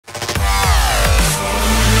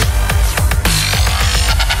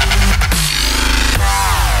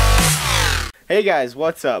Hey guys,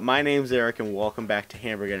 what's up? My name's Eric and welcome back to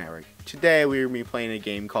Hamburger Network. Today we're going to be playing a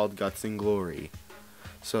game called Guts and Glory.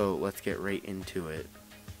 So let's get right into it.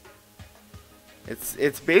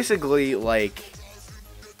 It's basically like,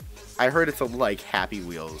 I heard it's like Happy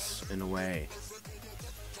Wheels in a way.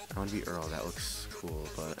 I want to be Earl, that looks cool,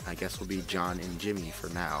 but I guess we'll be John and Jimmy for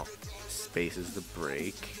now. Space is the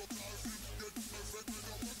break.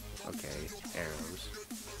 Okay, arrows.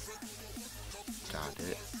 Got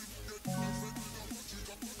it.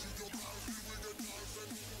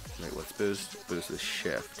 Wait, what's boost? Boost is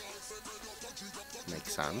shift.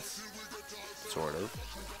 Makes sense. Sort of.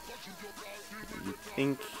 You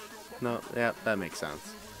think... No, yeah, that makes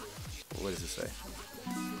sense. What does it say?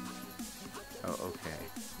 Oh, okay.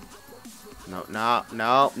 No.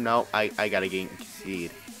 I gotta gain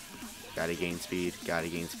speed. Gotta gain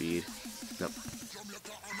speed. Nope.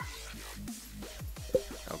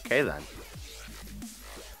 Okay, then.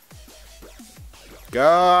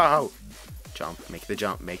 Go! Jump. Make the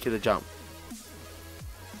jump.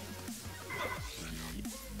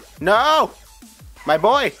 No! My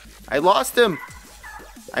boy! I lost him!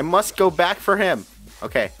 I must go back for him.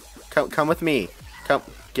 Okay. Come with me. Come.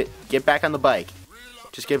 Get back on the bike.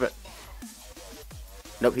 Just give it.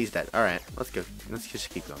 Nope, he's dead. Alright, let's go. Let's just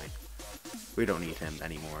keep going. We don't need him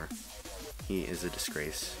anymore. He is a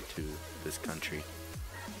disgrace to this country.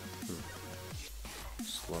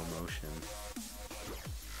 Slow motion.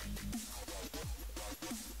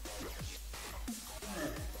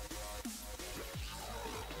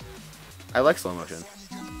 I like slow motion.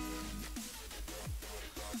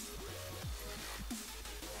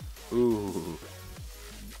 Ooh.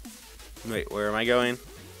 Wait, where am I going?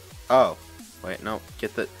 Oh. Wait, no.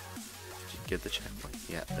 Get the checkpoint.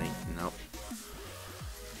 Yeah, nope.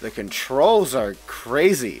 The controls are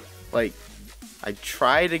crazy. Like, I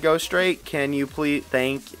try to go straight. Can you please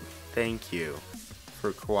thank you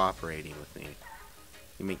for cooperating with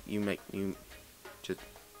me. You just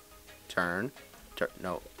turn.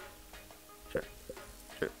 No.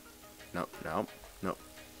 Sure. No.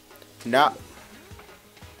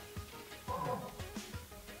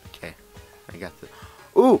 Okay. I got the...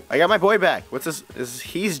 Ooh, I got my boy back. What's this? Is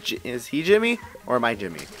he Jimmy? Or am I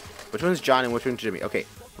Jimmy? Which one's John and which one's Jimmy? Okay.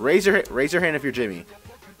 Raise your hand if you're Jimmy.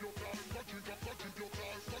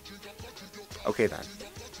 Okay, then.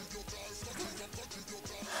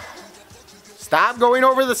 Stop going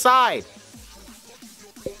over the side!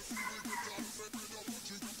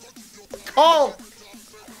 Oh!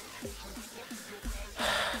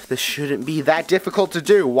 This shouldn't be that difficult to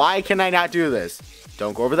do. Why can I not do this?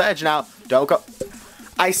 Don't go over the edge now. Don't go.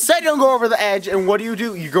 I said don't go over the edge, and what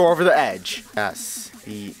do? You go over the edge. Yes.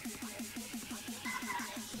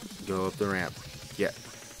 Go up the ramp. Yeah.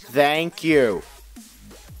 Thank you.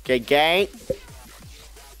 Okay, gang.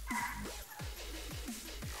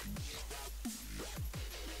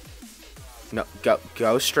 No,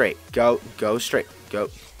 go straight. Go straight. Go.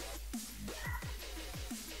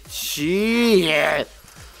 Shit.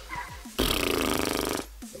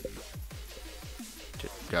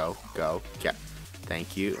 Go. Yeah.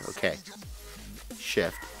 Thank you. Okay.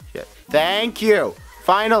 Shift. Yeah. Thank you.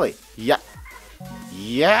 Finally. Yeah.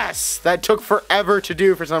 Yes. That took forever to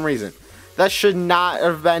do for some reason. That should not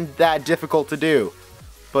have been that difficult to do.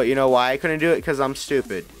 But you know why I couldn't do it? Because I'm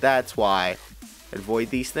stupid. That's why. Avoid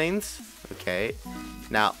these things. Okay.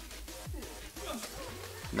 Now.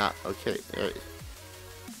 Not okay.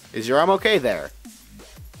 Is your arm okay there?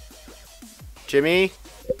 Jimmy?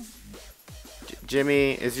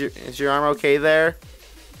 Jimmy, is your arm okay there?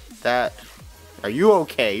 Are you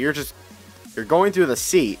okay? You're going through the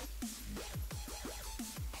seat.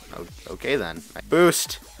 Okay then.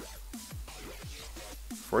 Boost.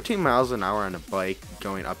 14 miles an hour on a bike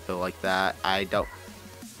going uphill like that. I don't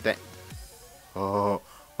think.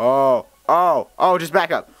 Oh, just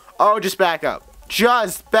back up. Just back up.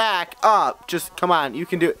 Just back up. Just come on. You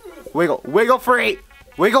can do it. Wiggle free.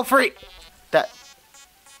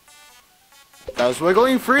 That was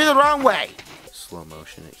wiggling free the wrong way. Slow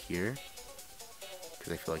motion it here.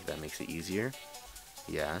 Because I feel like that makes it easier.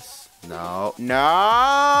 Yes. No.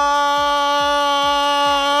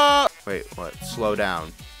 Wait, what? Slow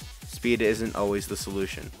down. Speed isn't always the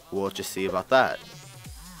solution. We'll just see about that.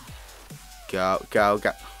 Go.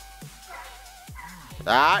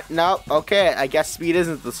 No. Okay, I guess speed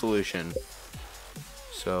isn't the solution.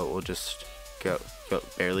 So we'll just go.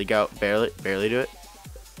 Barely do it.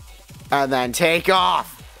 And then take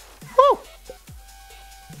off. Woo!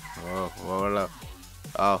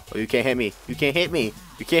 Oh, you can't hit me.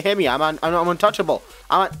 I'm untouchable.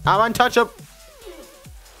 I'm untouchable.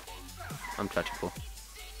 I'm touchable.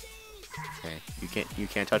 Okay, you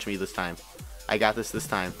can't touch me this time. I got this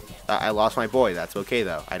time. I lost my boy. That's okay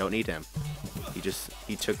though. I don't need him. He just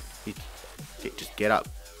get up.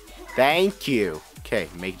 Thank you. Okay,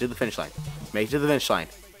 make it to the finish line. Make it to the finish line.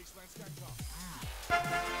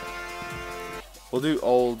 We'll do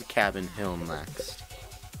Old Cabin Hill next.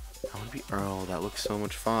 I want to be Earl. That looks so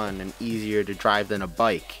much fun and easier to drive than a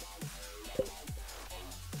bike.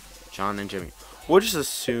 John and Jimmy. We'll just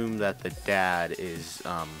assume that the dad is,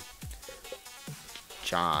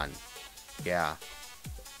 John. Yeah.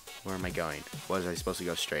 Where am I going? Was I supposed to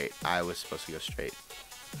go straight? I was supposed to go straight.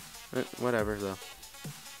 Whatever, though.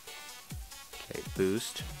 Okay,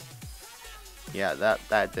 boost. Yeah, that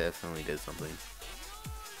definitely did something.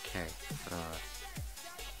 Okay.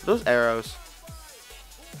 Those arrows.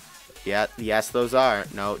 Yeah, yes, those are.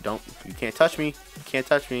 No, don't. You can't touch me. You can't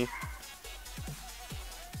touch me.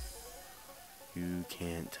 You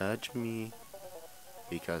can't touch me.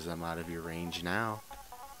 Because I'm out of your range now.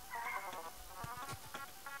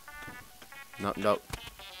 No, no.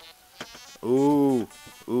 Ooh.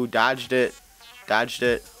 Ooh, dodged it. Dodged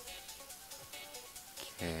it.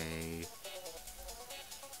 Okay.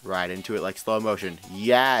 Right into it like slow motion.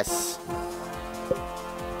 Yes!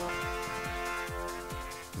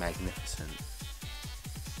 Magnificent.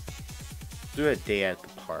 Do a day at the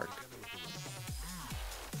park.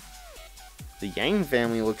 The Yang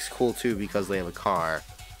family looks cool too because they have a car.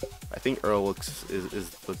 I think Earl is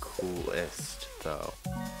the coolest though.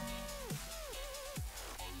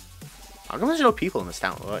 How come there's no people in this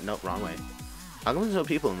town? Oh, no, wrong way. How come there's no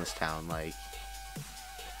people in this town? Like,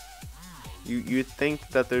 you'd think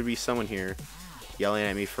that there'd be someone here yelling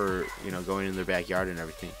at me for, you know, going in their backyard and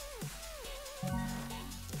everything.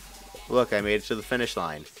 Look, I made it to the finish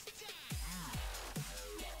line.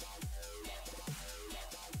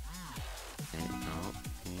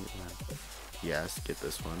 Yes, get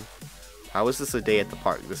this one. How is this a day at the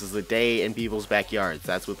park? This is a day in people's backyards.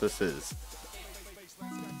 That's what this is.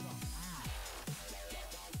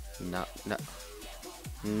 No, no.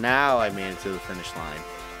 Now I made it to the finish line.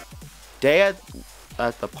 Day at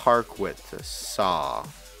the park with the saw.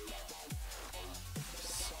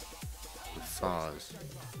 With saws.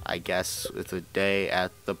 I guess it's a day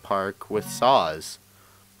at the park with saws.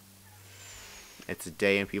 It's a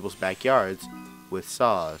day in people's backyards with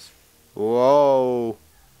saws. Whoa.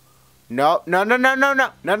 No, no, no, no, no,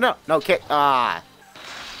 no, no, no, no, okay. Ah.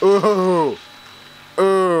 Ooh.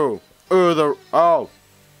 Ooh. Ooh, oh.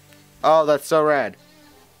 Oh, that's so rad.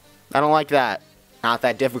 I don't like that. Not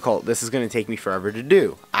that difficult. This is going to take me forever to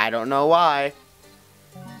do. I don't know why.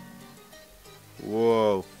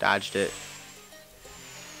 Whoa. Dodged it.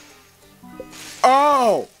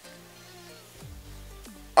 Oh!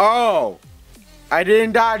 Oh! I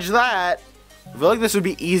didn't dodge that. I feel like this would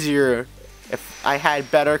be easier if I had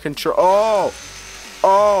better control. Oh!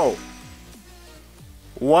 Oh!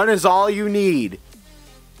 One is all you need.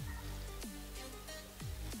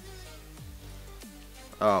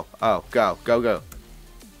 Oh, oh, go, go, go.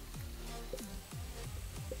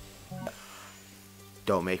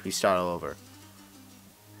 Don't make me start all over.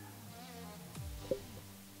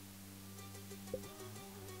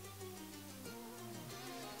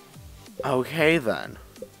 Okay, then.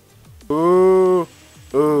 Ooh,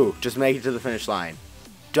 ooh, just make it to the finish line.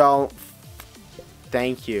 Don't.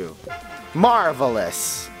 Thank you.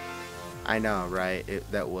 Marvelous. I know, right?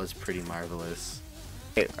 That was pretty marvelous.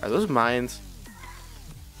 Hey, are those mines?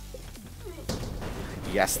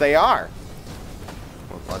 Yes, they are.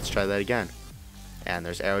 Well, let's try that again. And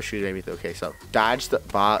there's arrow shooting at me. Okay, so dodge the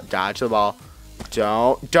ball. Dodge the ball.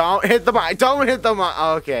 Don't hit the mine. Don't hit the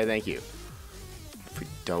mine. Okay, thank you. If we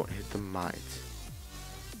don't hit the mines,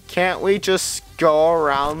 can't we just go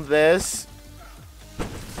around this?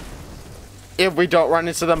 If we don't run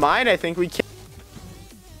into the mine, I think we can.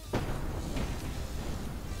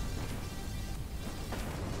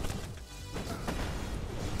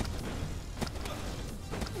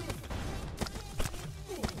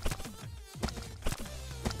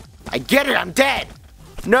 I get it, I'm dead!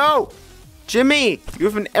 No! Jimmy, you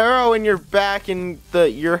have an arrow in your back and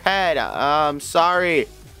your head. I'm sorry.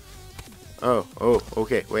 Oh,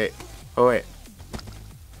 okay, wait. Oh, wait.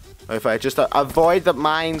 If I just avoid the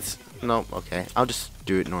mines. No, okay. I'll just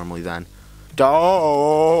do it normally then.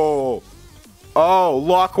 Oh,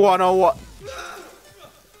 luck 101.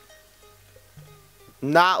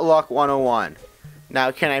 Not luck 101.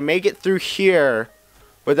 Now, can I make it through here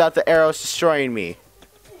without the arrows destroying me?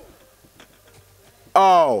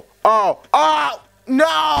 Oh,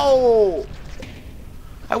 no!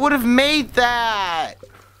 I would have made that.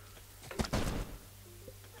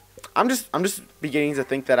 I'm just beginning to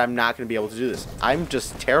think that I'm not going to be able to do this. I'm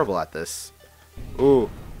just terrible at this. Ooh.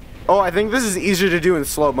 Oh, I think this is easier to do in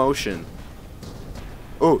slow motion.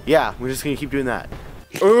 Oh, yeah, we're just gonna keep doing that.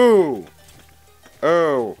 Ooh!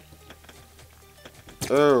 Oh.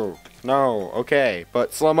 Oh. No, okay.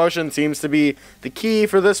 But slow motion seems to be the key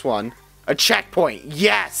for this one. A checkpoint!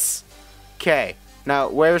 Yes! Okay. Now,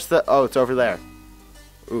 where's the... Oh, it's over there.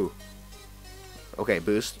 Ooh. Okay,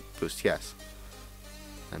 boost. Boost, yes.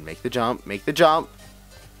 And make the jump. Make the jump.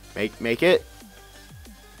 Make it.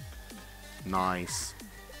 Nice.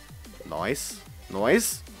 Nice.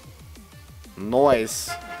 Noise. Noise.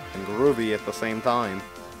 And groovy at the same time.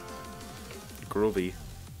 Groovy.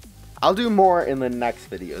 I'll do more in the next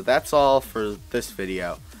video. That's all for this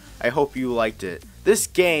video. I hope you liked it. This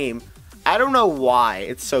game, I don't know why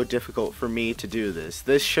it's so difficult for me to do this.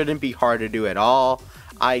 This shouldn't be hard to do at all.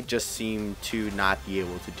 I just seem to not be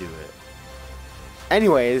able to do it.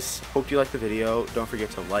 Anyways, hope you liked the video. Don't forget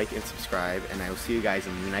to like and subscribe, and I will see you guys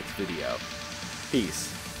in the next video.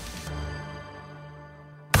 Peace.